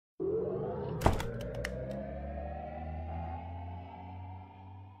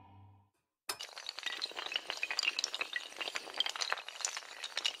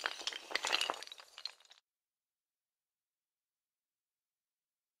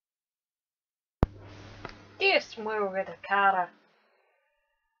This Muradakara.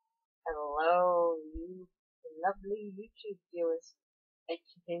 Hello, you lovely YouTube viewers. I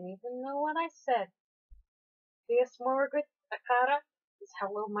didn't even know what I said. This Muradakara is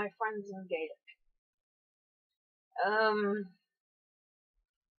hello, my friends in Gaelic.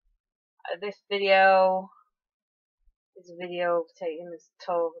 This video is a video of taking this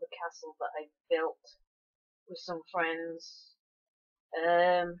tour of the castle that I built with some friends.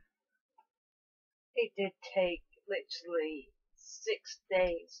 It did take literally 6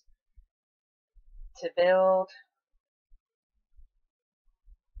 days to build.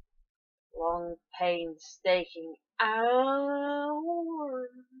 Long, painstaking hours.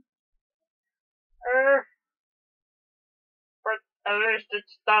 But at least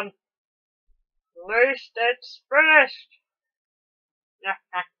it's done. At least it's finished.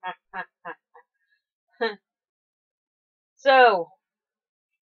 So,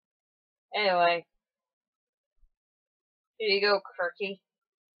 anyway, here you go, Kirky.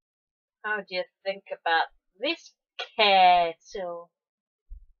 How do you think about this castle?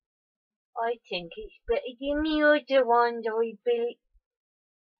 I think it's better than the other ones I built.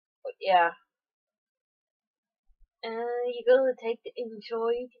 But yeah, you're gonna take the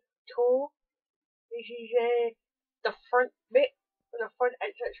inside tour. This is the front bit, the front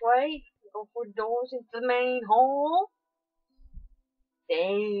entranceway. Go through the doors into the main hall.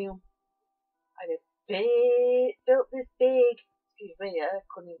 Damn, I built this big. Excuse me, I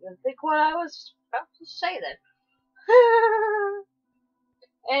couldn't even think what I was about to say then.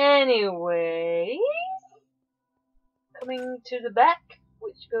 Anyway, coming to the back,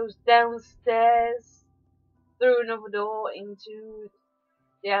 which goes downstairs through another door into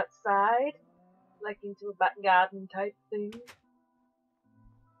the outside, like into a back garden type thing.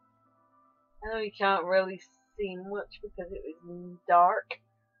 I know you can't really see much because it was dark.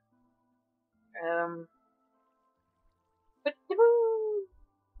 But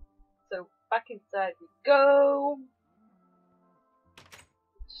so back inside we go.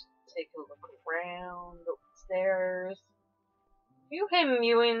 Just take a look around upstairs. You hear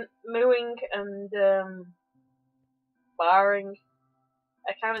mooing and barring. I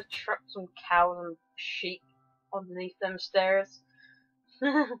kind of trapped some cows and sheep underneath them stairs.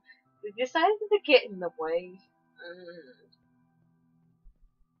 They decided to get in the way.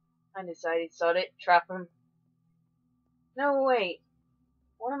 I decided, sod it, trap them. No, wait.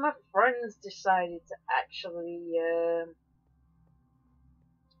 One of my friends decided to actually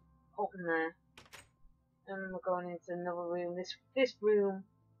open there. And we're going into another room. This room,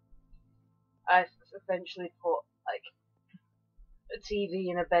 I've eventually put like a TV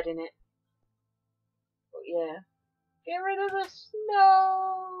and a bed in it. But yeah, get rid of the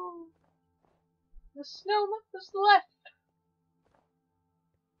snow. The snow that was left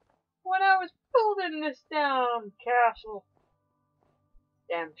when I was building this damn castle.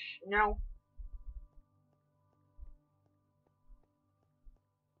 Damn snow.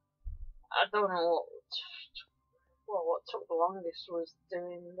 I don't know what took the longest was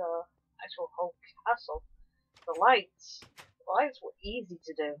doing the actual whole castle. The lights were easy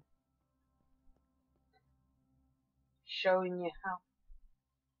to do. Showing you how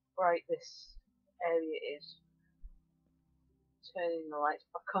bright this area is. Turning the lights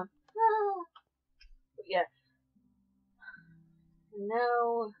back on. But yeah,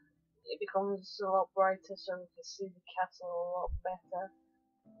 now it becomes a lot brighter so we can see the castle a lot better.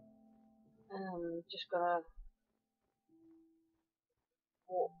 I'm just gonna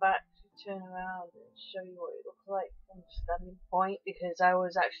walk back, turn around and show you what it looks like from the standing point because I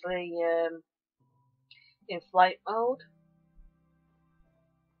was actually in flight mode.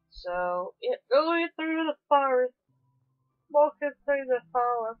 So yeah, going through the forest, walking through the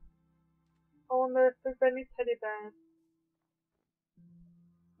forest. I wonder if there's any teddy bears.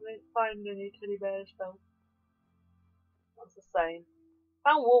 I didn't find any teddy bears though. That's the same.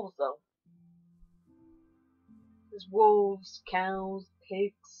 Found wolves though. There's wolves, cows,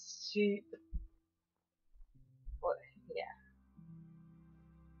 pigs, sheep. But yeah.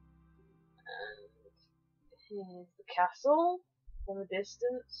 And here's the castle from a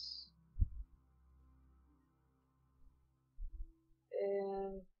distance.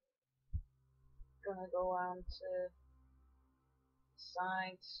 And gonna go around to the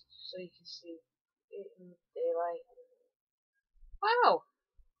sides so you can see it in daylight. Wow!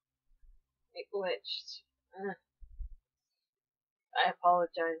 It glitched. I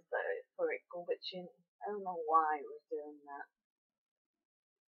apologize for it glitching. I don't know why it was doing that.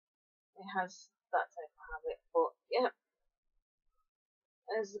 It has that type of habit, but yeah.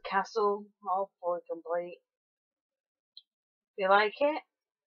 There's the castle, all fully complete. If you like it,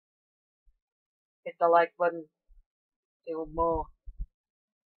 hit the like button. Do more.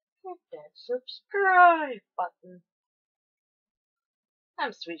 Hit that subscribe button.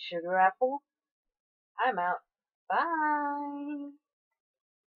 I'm Sweet Sugar Apple. I'm out. Bye.